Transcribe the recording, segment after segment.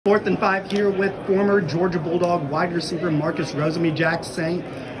Fourth and 5 here with former Georgia Bulldog wide receiver Marcus Rosemy, Jacksaint.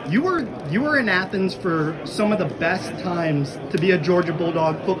 You were in Athens for some of the best times to be a Georgia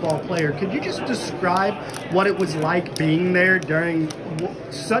Bulldog football player. Could you just describe what it was like being there during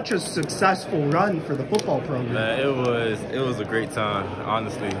such a successful run for the football program? It was a great time.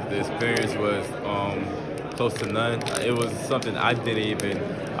 Honestly, the experience was close to none. It was something I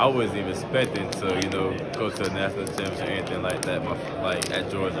wasn't even expecting to go to a national championship or anything like that. Like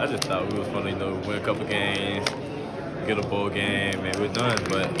at Georgia, I just thought we was going to win a couple games, get a bowl game, and we're done.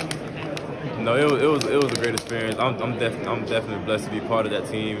 But it was a great experience. I'm definitely blessed to be part of that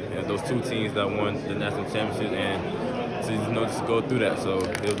team and those two teams that won the national championship, and to just go through that. So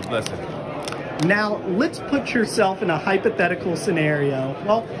it was a blessing. Now, let's put yourself in a hypothetical scenario.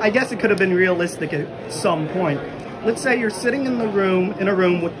 Well, I guess it could have been realistic at some point. Let's say you're sitting in a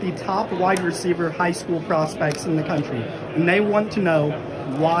room with the top wide receiver high school prospects in the country, and they want to know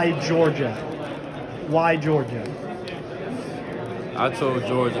why Georgia. Why Georgia? I chose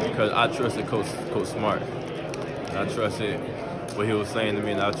Georgia because I trusted Coach Smart. I trusted what he was saying to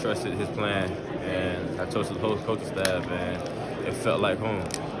me, and I trusted his plan, and I trusted the whole coaching staff, and it felt like home.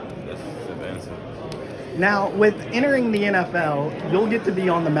 That's the answer. Now, with entering the NFL, you'll get to be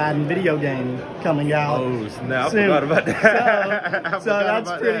on the Madden video game coming out. Oh snap! soon. I forgot about that.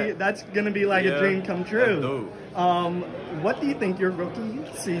 So that's gonna be like a dream come true. That's dope. What do you think your rookie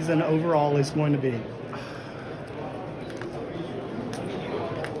season overall is going to be?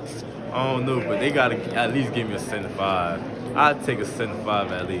 I don't know, but they gotta at least give me a 75. I'd take a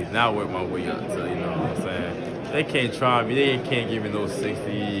 75 at least. Now I work my way up to, you know what I'm saying? They can't try me. They can't give me no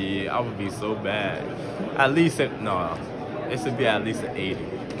 60. I would be so bad. At least, no, it should be at least an 80.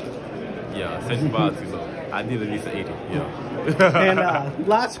 Yeah, 75 too low. I need at least an 80, yeah. And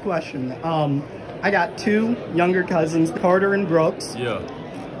last question. I got two younger cousins, Carter and Brooks. Yeah.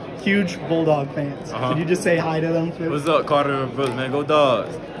 Huge Bulldog fans. Could you just say hi to them too? What's up, Carter and Brooks, man? Go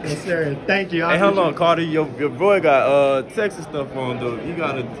Dogs. Yes, sir. Thank you. Hey, hold on, Carter. Your boy got Texas stuff on, though. You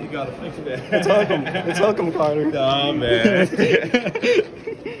gotta fix that. It's welcome, Carter. Nah, man.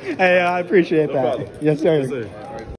 Hey, I appreciate that. Problem. Yes, sir. Yes, sir.